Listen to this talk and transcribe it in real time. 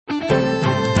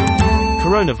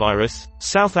Coronavirus,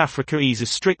 South Africa eases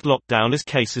strict lockdown as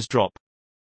cases drop.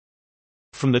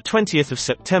 From the 20th of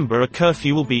September a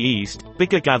curfew will be eased,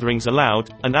 bigger gatherings allowed,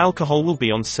 and alcohol will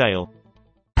be on sale.